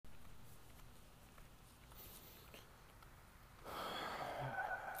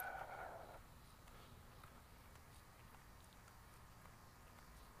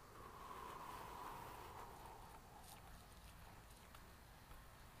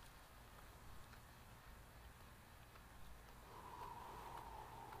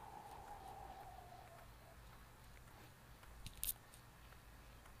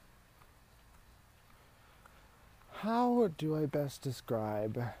How do I best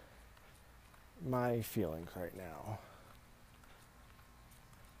describe my feelings right now?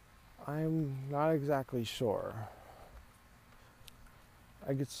 I'm not exactly sure.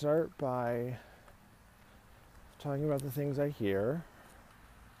 I could start by talking about the things I hear.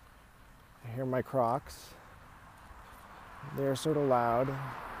 I hear my Crocs. They're sort of loud.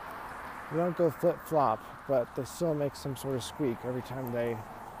 They don't go flip-flop, but they still make some sort of squeak every time they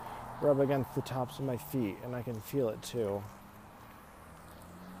rub against the tops of my feet, and I can feel it too.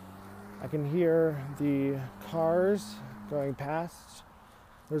 I can hear the cars going past.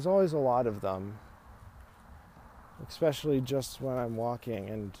 There's always a lot of them, especially just when I'm walking,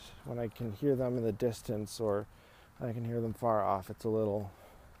 and when I can hear them in the distance or I can hear them far off, it's a little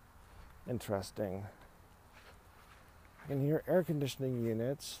interesting. I can hear air conditioning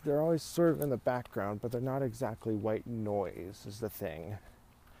units. They're always sort of in the background, but they're not exactly white noise is the thing.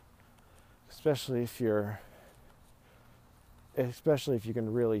 Especially if you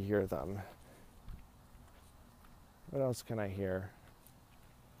can really hear them. What else can I hear?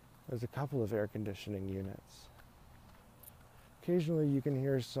 There's a couple of air conditioning units. Occasionally you can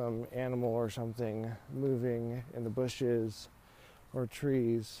hear some animal or something moving in the bushes or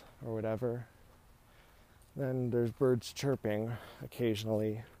trees or whatever. Then there's birds chirping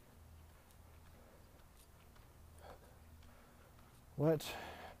occasionally. What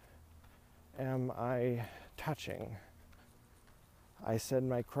am I touching? I said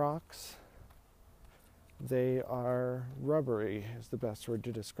my Crocs. They are rubbery is the best word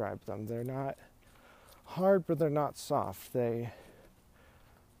to describe them. They're not hard, but they're not soft. They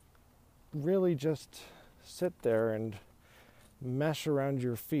really just sit there and mesh around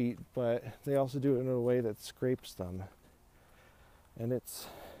your feet, but they also do it in a way that scrapes them. And it's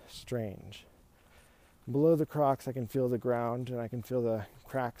strange. Below the Crocs, I can feel the ground, and I can feel the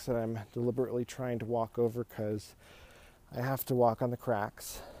cracks that I'm deliberately trying to walk over because I have to walk on the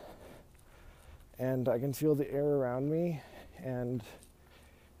cracks. And I can feel the air around me, and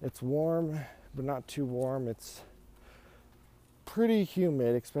it's warm, but not too warm. It's pretty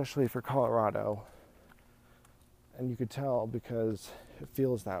humid, especially for Colorado. And you could tell because it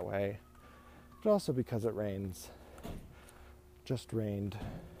feels that way, but also because it rains. Just rained.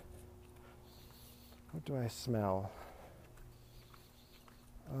 What do I smell?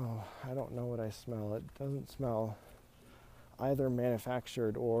 Oh, I don't know what I smell. It doesn't smell either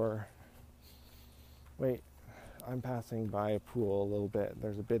manufactured or... Wait, I'm passing by a pool a little bit.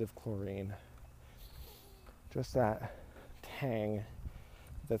 There's a bit of chlorine. Just that tang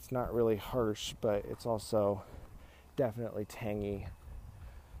that's not really harsh, but it's also definitely tangy.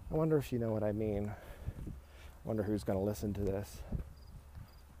 I wonder if you know what I mean. I wonder who's going to listen to this.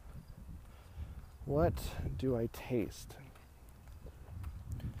 What do I taste?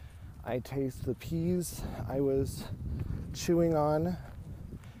 I taste the peas I was chewing on.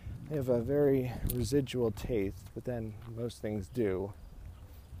 They have a very residual taste, but then most things do.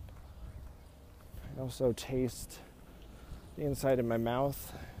 I also taste the inside of my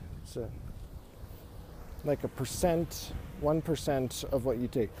mouth. It's like 1% of what you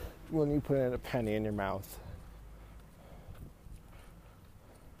take when you put in a penny in your mouth.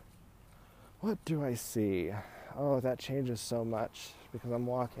 What do I see? Oh, that changes so much because I'm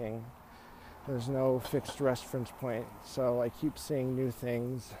walking. There's no fixed reference point, so I keep seeing new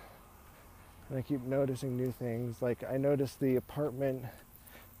things. And I keep noticing new things. Like I noticed the apartment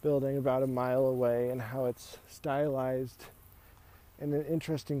building about a mile away and how it's stylized in an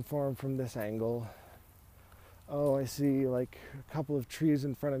interesting form from this angle. Oh, I see like a couple of trees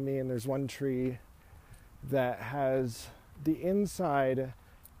in front of me, and there's one tree that has the inside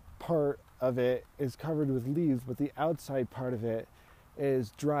part of it is covered with leaves, but the outside part of it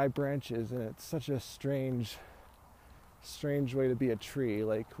is dry branches, and it's such a strange way to be a tree.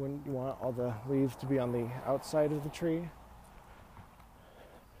 Like when you want all the leaves to be on the outside of the tree.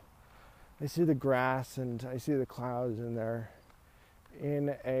 I see the grass and I see the clouds, and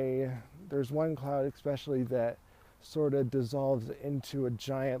there's one cloud especially that sort of dissolves into a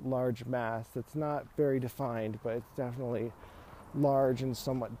giant large mass that's not very defined, but it's definitely large and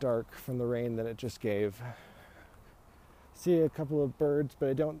somewhat dark from the rain that it just gave. See a couple of birds, but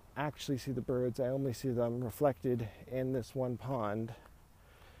I don't actually see the birds. I only see them reflected in this one pond.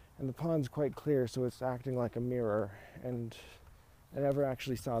 And the pond's quite clear, so it's acting like a mirror, and I never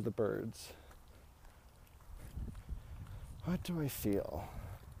actually saw the birds. What do I feel?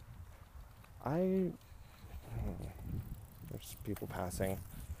 There's people passing.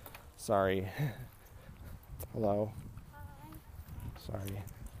 Sorry. Hello. Sorry.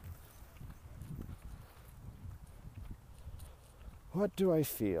 What do I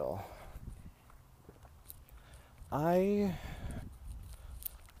feel? I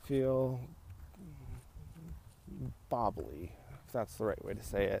feel bobbly, if that's the right way to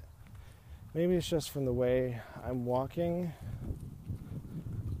say it. Maybe it's just from the way I'm walking,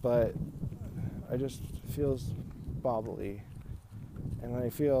 but I just feels bobbly. And I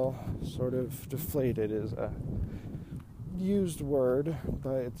feel sort of deflated is a used word,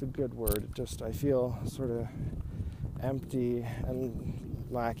 but it's a good word. I feel sort of empty and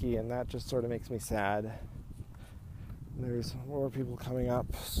lackey, and that just sort of makes me sad. There's more people coming up,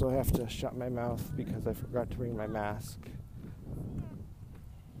 so I have to shut my mouth because I forgot to bring my mask.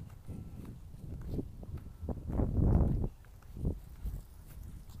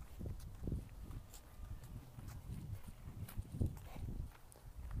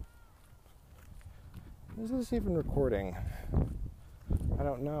 Is this even recording? I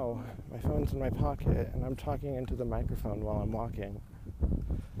don't know. My phone's in my pocket and I'm talking into the microphone while I'm walking.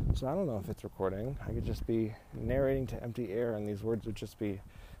 So I don't know if it's recording. I could just be narrating to empty air and these words would just be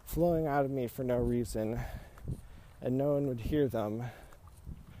flowing out of me for no reason and no one would hear them.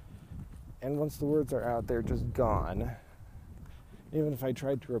 And once the words are out, they're just gone. Even if I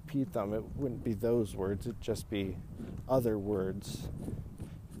tried to repeat them, it wouldn't be those words, it'd just be other words.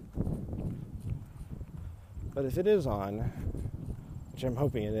 But if it is on, which I'm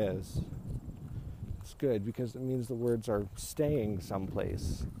hoping it is, it's good because it means the words are staying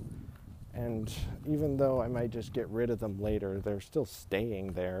someplace. And even though I might just get rid of them later, they're still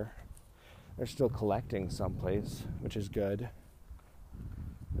staying there. They're still collecting someplace, which is good.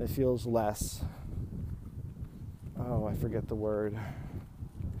 It feels less, I forget the word.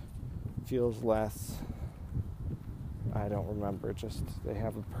 Feels less, I don't remember, just they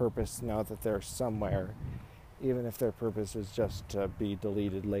have a purpose now that they're somewhere. Even if their purpose is just to be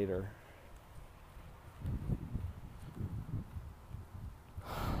deleted later.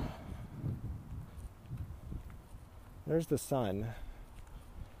 There's the sun.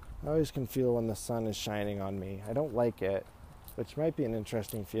 I always can feel when the sun is shining on me. I don't like it, which might be an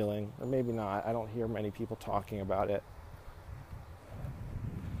interesting feeling, or maybe not. I don't hear many people talking about it.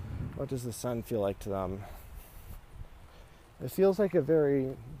 What does the sun feel like to them? It feels like a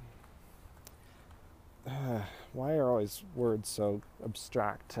very... why are always words so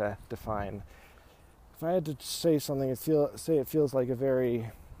abstract to define? If I had to say something, it feels like a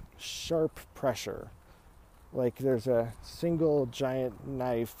very sharp pressure. Like there's a single giant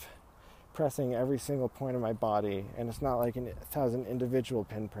knife pressing every single point of my body, and it's not like 1,000 individual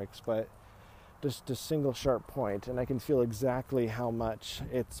pinpricks, but just a single sharp point, and I can feel exactly how much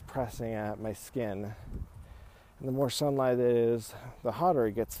it's pressing at my skin. And the more sunlight it is, the hotter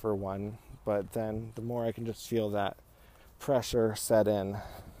it gets for one. But then the more I can just feel that pressure set in.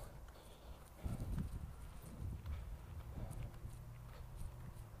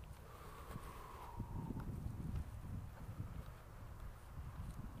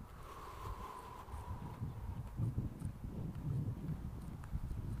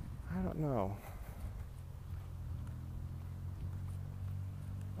 I don't know.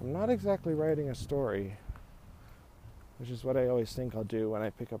 I'm not exactly writing a story, which is what I always think I'll do when I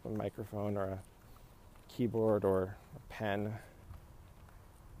pick up a microphone or a keyboard or a pen.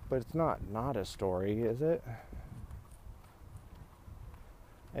 But it's not a story, is it?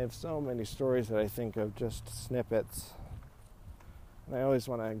 I have so many stories that I think of, just snippets. And I always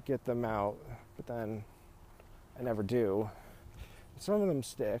want to get them out, but then I never do. Some of them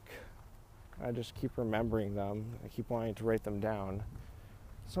stick. I just keep remembering them. I keep wanting to write them down.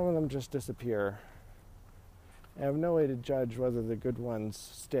 Some of them just disappear. I have no way to judge whether the good ones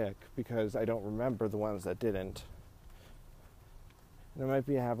stick because I don't remember the ones that didn't. And it might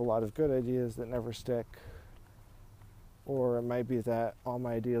be I have a lot of good ideas that never stick, or it might be that all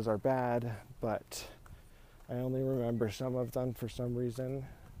my ideas are bad, but I only remember some of them for some reason.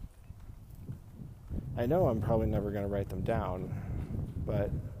 I know I'm probably never going to write them down, but,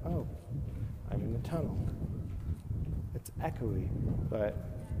 I'm in the tunnel. It's echoey, but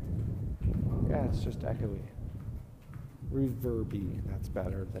yeah, it's just echoey. Reverby, that's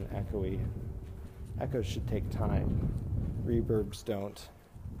better than echoey. Echoes should take time. Reverbs don't.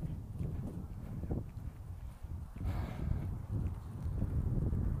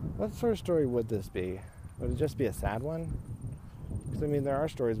 What sort of story would this be? Would it just be a sad one? Because, there are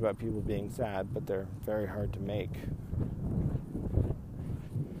stories about people being sad, but they're very hard to make.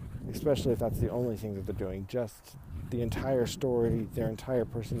 Especially if that's the only thing that they're doing. Just the entire story, their entire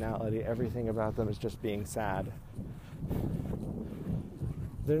personality, everything about them is just being sad.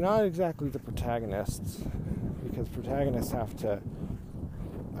 They're not exactly the protagonists, because protagonists have to,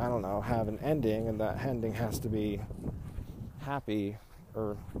 have an ending, and that ending has to be happy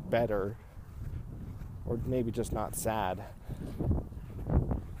or better or maybe just not sad.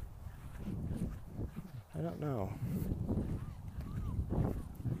 I don't know.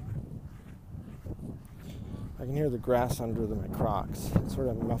 I can hear the grass under my Crocs. It sort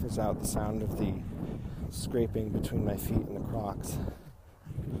of muffles out the sound of the scraping between my feet and the Crocs.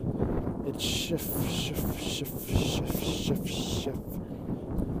 It shift.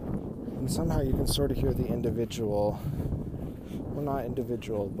 And somehow you can sort of hear the individual, well, not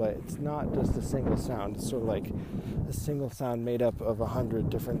individual, but it's not just a single sound. It's sort of like a single sound made up of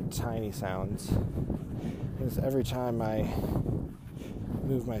 100 different tiny sounds. Because every time I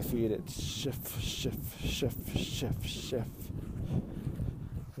move my feet, it shift.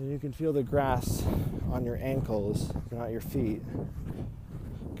 And you can feel the grass on your ankles, not your feet.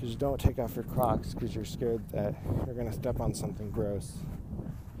 Because you don't take off your Crocs because you're scared that you're going to step on something gross.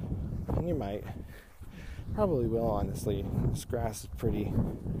 And you might. Probably will, honestly. This grass is pretty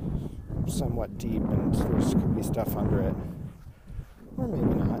somewhat deep and there could be stuff under it. Or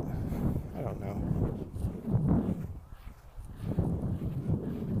maybe not. I don't know.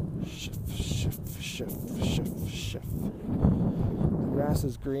 Shift. The grass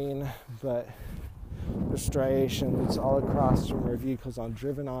is green, but there's striations all across from where vehicles are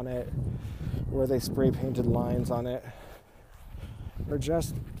driven on it, where they spray painted lines on it, or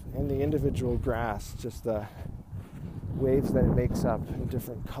just in the individual grass, just the waves that it makes up in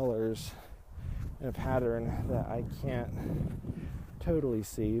different colors in a pattern that I can't totally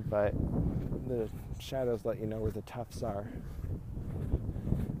see, but the shadows let you know where the tufts are,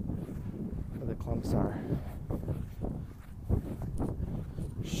 where the clumps are.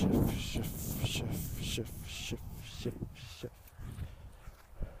 Shift.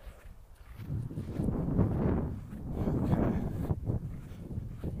 Okay.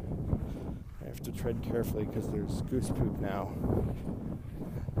 I have to tread carefully because there's goose poop now.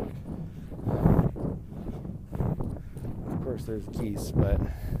 Of course there's geese, but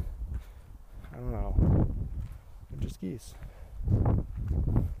I don't know. They're just geese.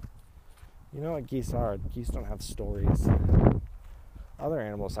 You know what geese are? Geese don't have stories. Other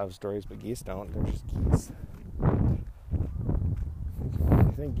animals have stories, but geese don't. They're just geese. I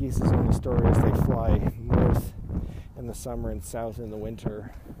think geese's only story is they fly north in the summer and south in the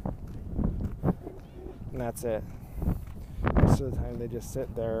winter. And that's it. Most of the time they just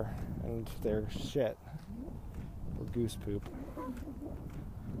sit there and they're shit. Or goose poop.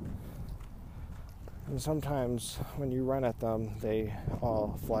 And sometimes when you run at them, they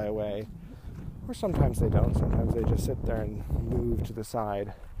all fly away. Or sometimes they don't. Sometimes they just sit there and move to the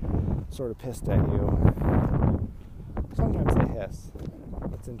side, sort of pissed at you. Sometimes they hiss.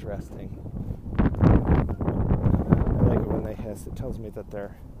 That's interesting. I like it when they hiss. It tells me that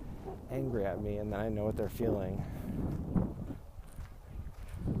they're angry at me and then I know what they're feeling.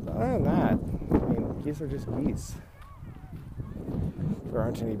 But other than that, I mean, geese are just geese. There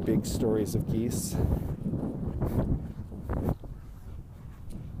aren't any big stories of geese.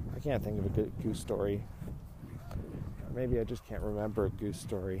 I can't think of a good goose story. Maybe I just can't remember a goose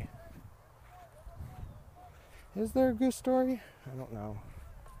story. Is there a goose story? I don't know.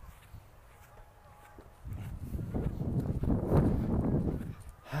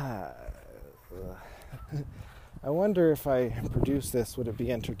 I wonder if I produce this, would it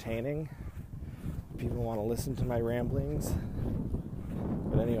be entertaining? Would people want to listen to my ramblings?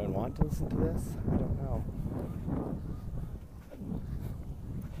 Would anyone want to listen to this? I don't know.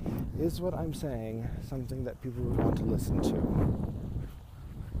 Is what I'm saying something that people would want to listen to?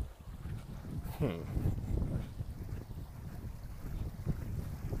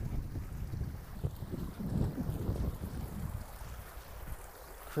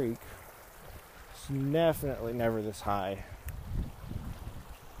 Creek. It's definitely never this high.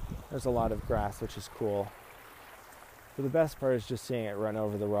 There's a lot of grass, which is cool. But the best part is just seeing it run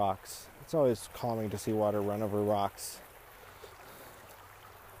over the rocks. It's always calming to see water run over rocks.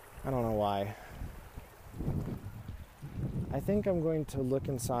 I don't know why. I think I'm going to look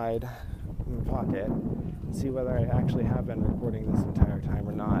inside my pocket and see whether I actually have been recording this entire time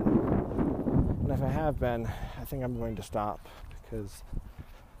or not. And if I have been, I think I'm going to stop because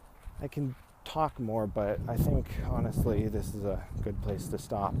I can talk more, but I think, honestly, this is a good place to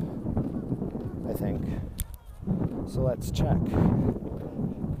stop. I think. So let's check.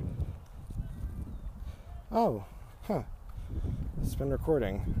 Oh, it's been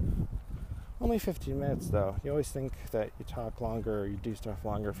recording. Only 15 minutes, though. You always think that you talk longer or you do stuff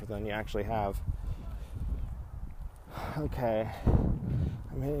longer than you actually have. Okay.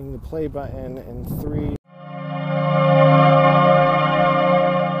 I'm hitting the play button in 3...